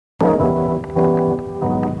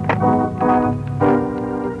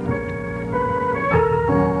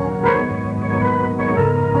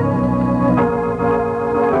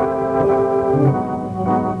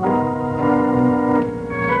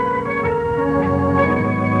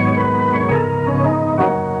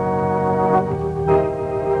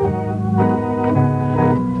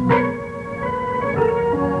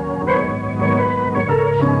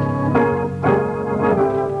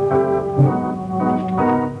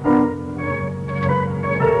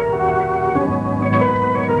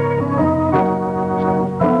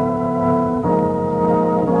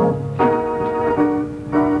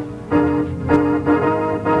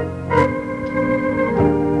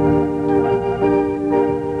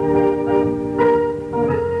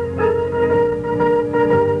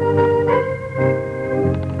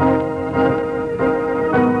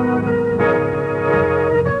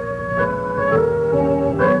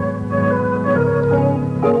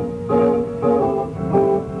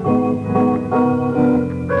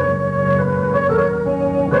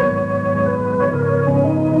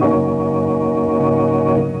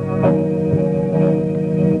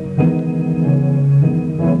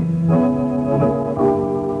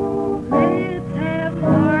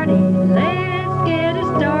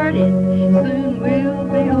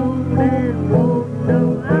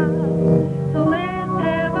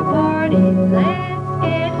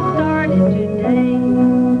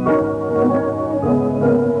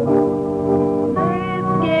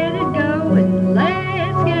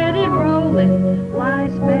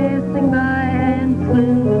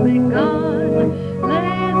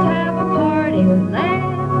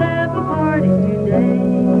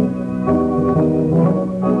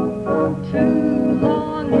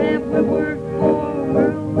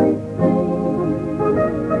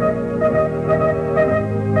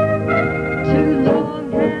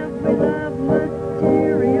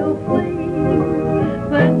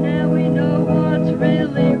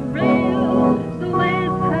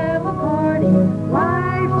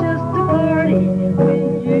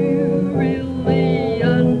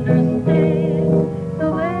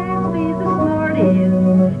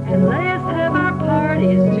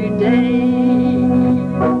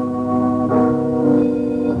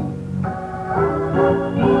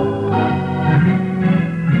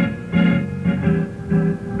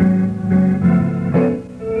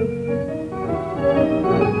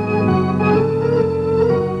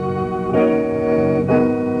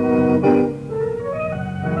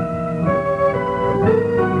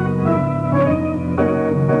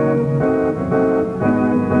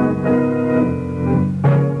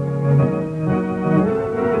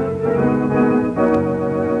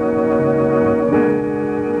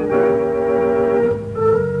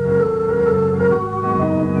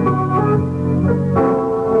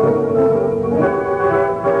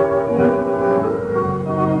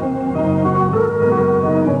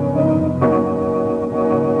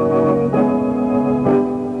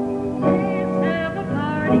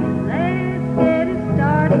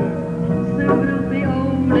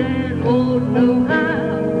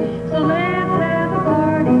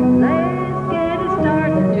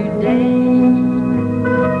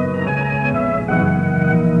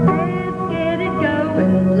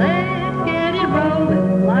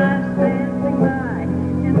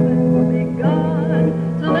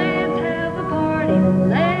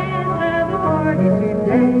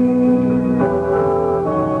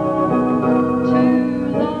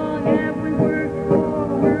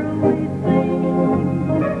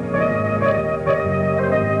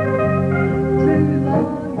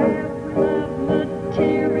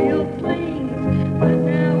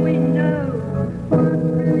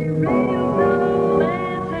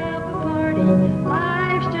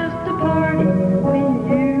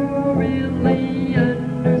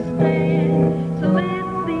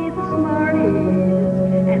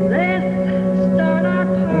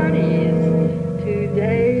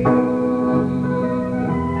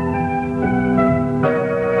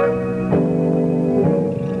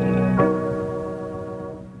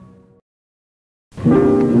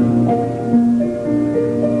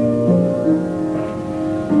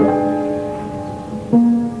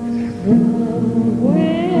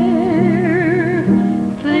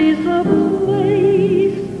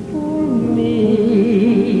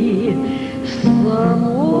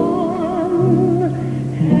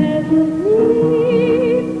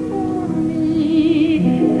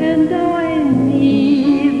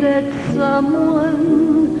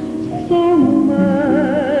someone so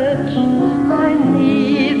much. I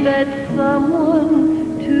need that someone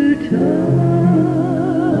to touch.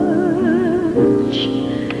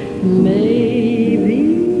 Maybe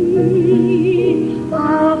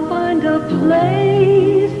I'll find a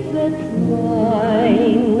place that's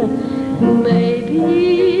mine. Maybe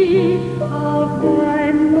I'll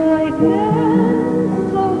find my man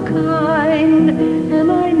so kind, and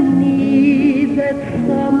I need that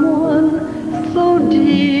someone so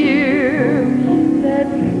dear, that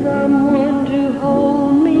someone to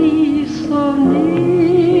hold me so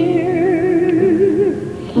near.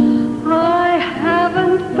 I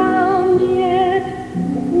haven't found yet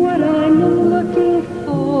what I'm looking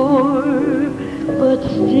for, but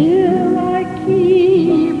still I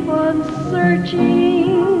keep on searching.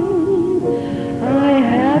 I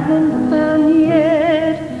haven't found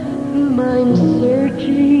yet whom I'm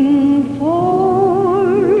searching for,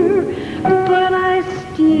 but I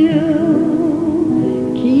still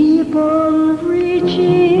keep on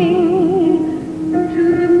reaching to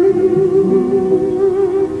the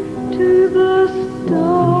moon, to the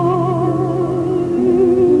stars.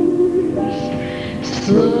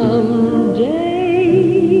 Someday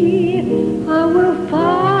I will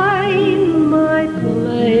find my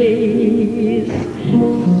place.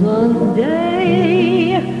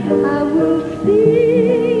 Someday I will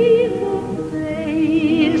see the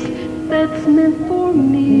face that's meant for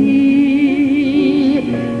me,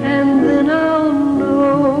 and then I'll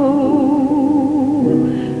know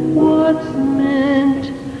what's meant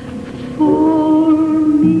for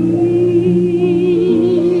me.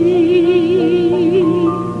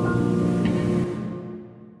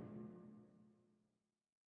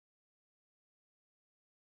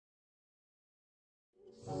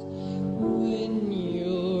 When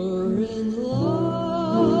you're in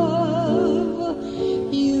love,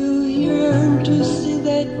 you yearn to see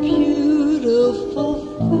that beautiful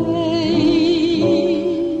face.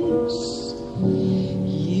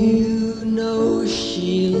 You know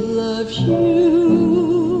she loves you,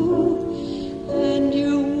 and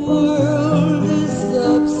your world is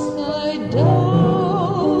upside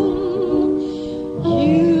down.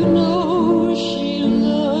 You know she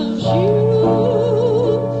loves you,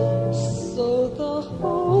 so the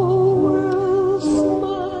whole world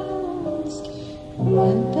smiles,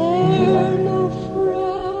 and there are no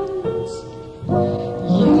frowns.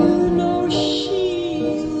 You know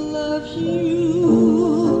she loves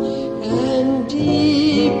you, and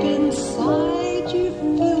deep inside you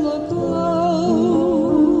feel a glow.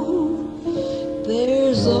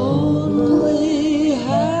 There's only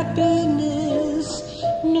happiness,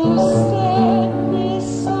 no sadness,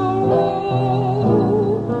 sorrow.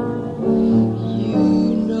 You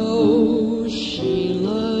know she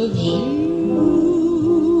loves you,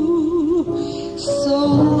 so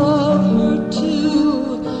love her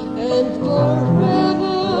too, and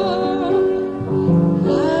forever,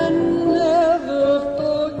 and never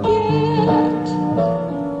forget.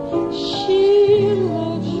 She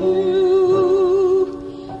loves you,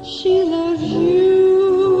 she loves you,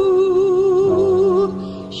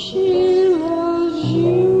 she loves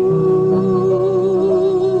you.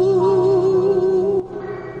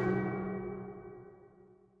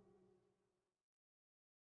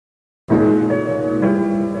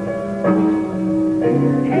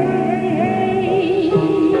 Hey,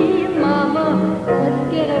 mama, let's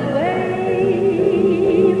get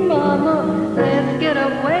away. Mama, let's get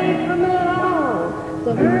away from it all. So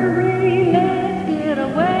hurry, let's get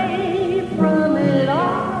away from it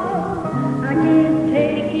all. I can't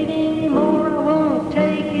take it anymore, I won't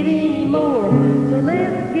take it anymore. So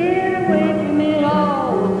let's get away from it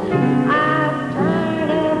all. I'm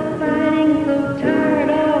tired of fighting, so tired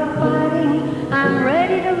of fighting. I'm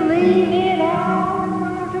ready to leave it all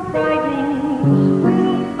to frightening.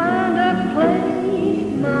 We'll find a place,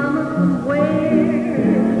 mama, somewhere.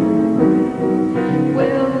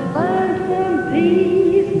 We'll find some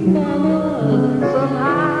peace, mama,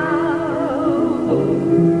 somehow.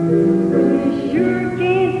 We sure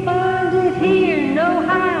can't find it here, no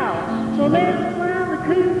how. So let's fly the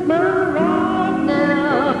coop, mama, right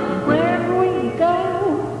now. Wherever we go,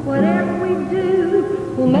 whatever we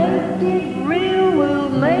do, we'll make it real, we'll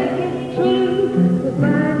make it true. We'll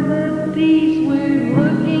find the peace we're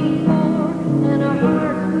looking for, and our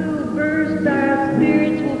hearts will burst, our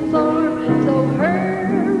spirits will soar. So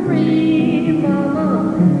hurry, mama,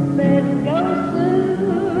 let's go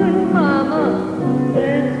soon, mama.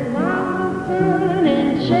 Let's follow the sun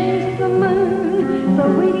and chase the moon, so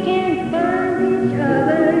we can find each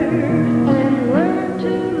other and learn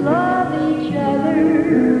to love each other.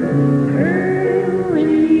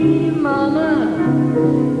 Hurry, mama.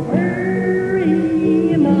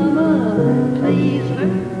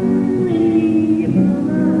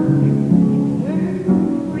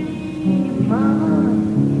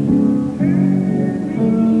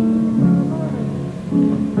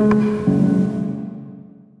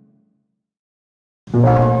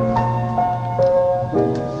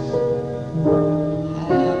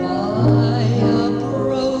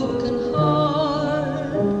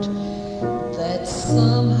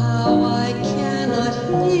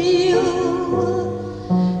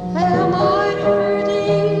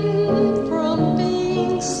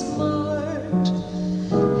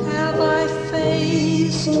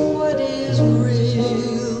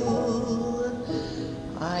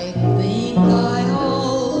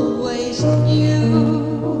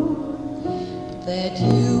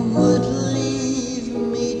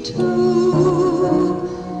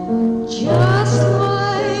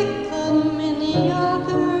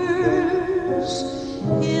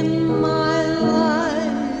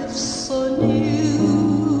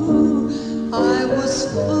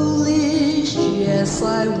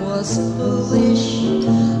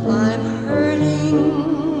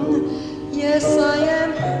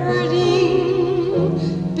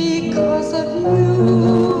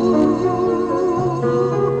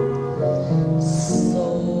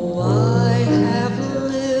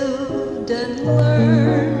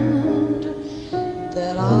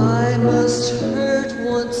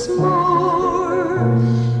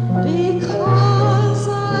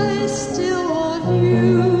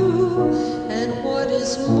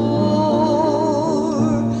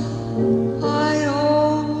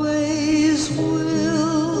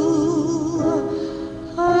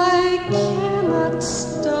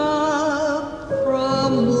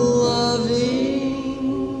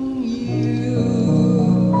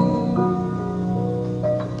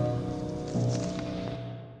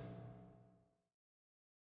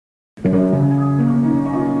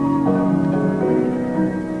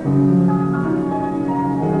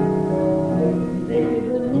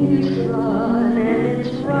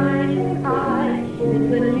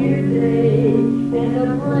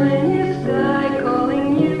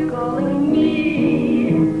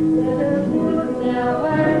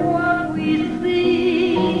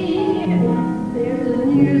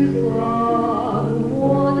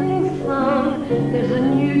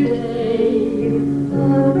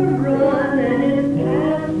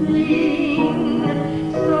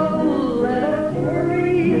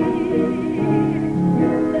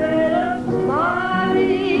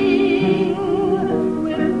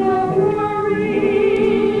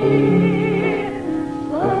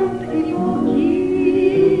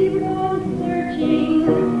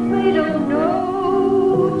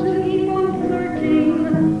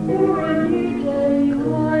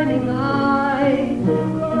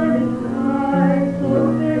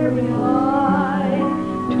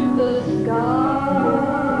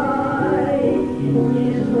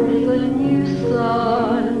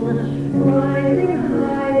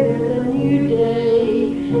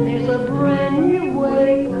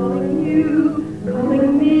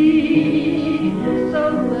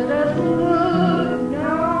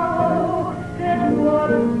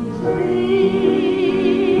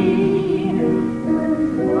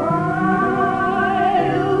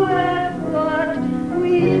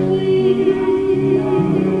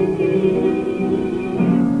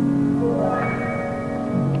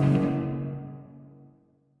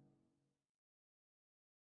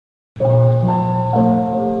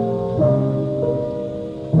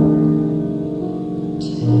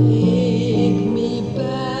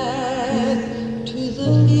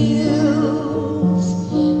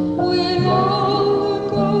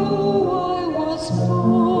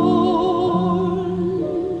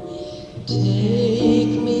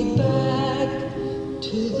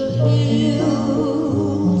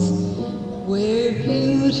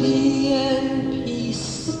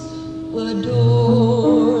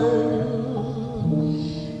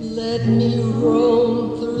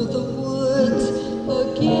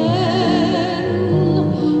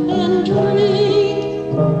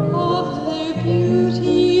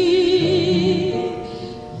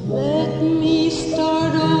 Let me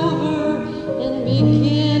start over and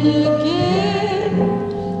begin again.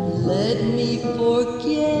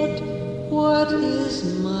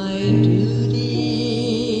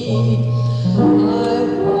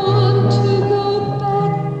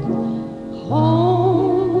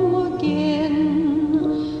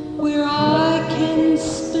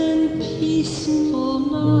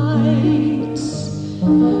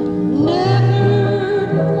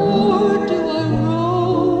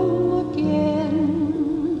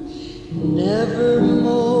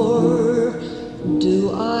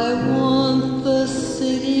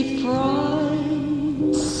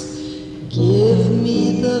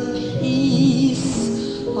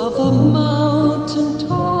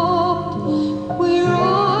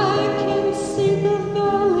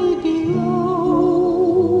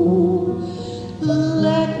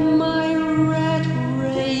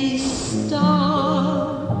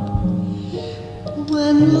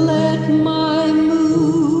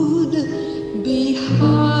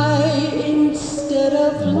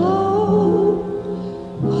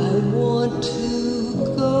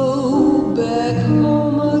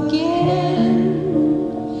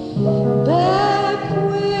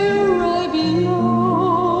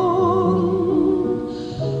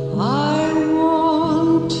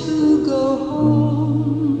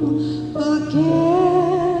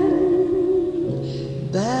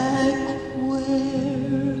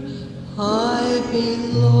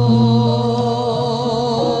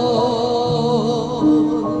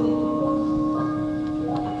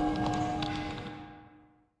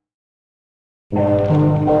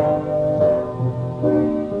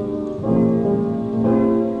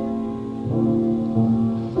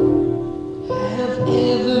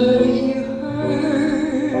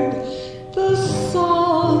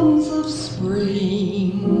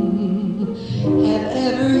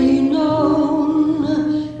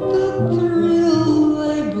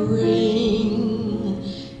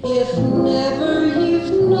 If never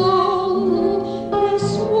you've known this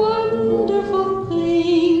wonderful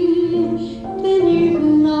thing, then you've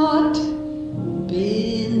not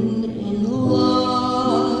been in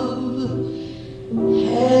love.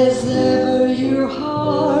 Has ever your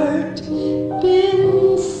heart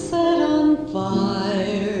been set on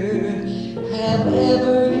fire? Have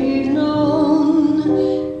ever you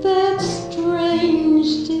known that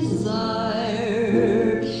strange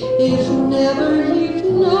desire? If never you've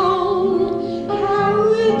known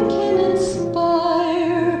how it can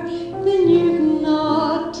inspire, then you've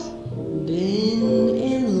not been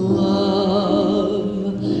in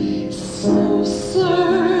love. So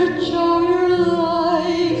search all your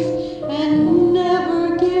life and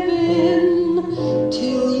never give in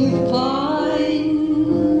till you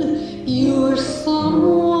find your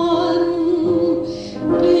someone.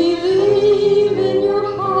 Believe in your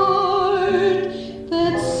heart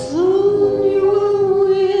that soon you will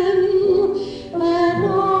win, and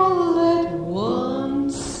all at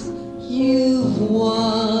once you've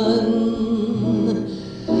won.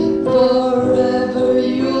 Forever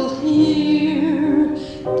you'll hear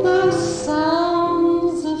the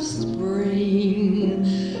sounds of spring.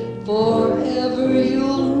 Forever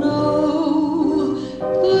you'll know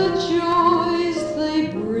the joys they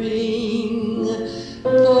bring.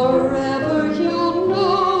 Forever you'll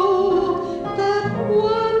know that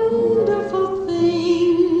wonderful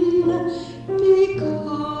thing,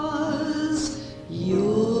 because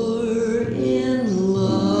you're in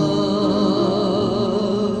love.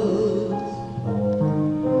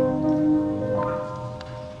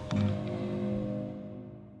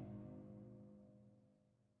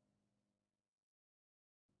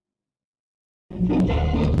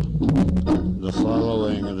 The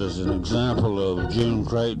following is an example of June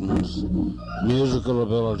Crayton's musical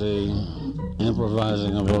ability,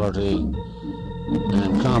 improvising ability,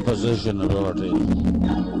 and composition ability.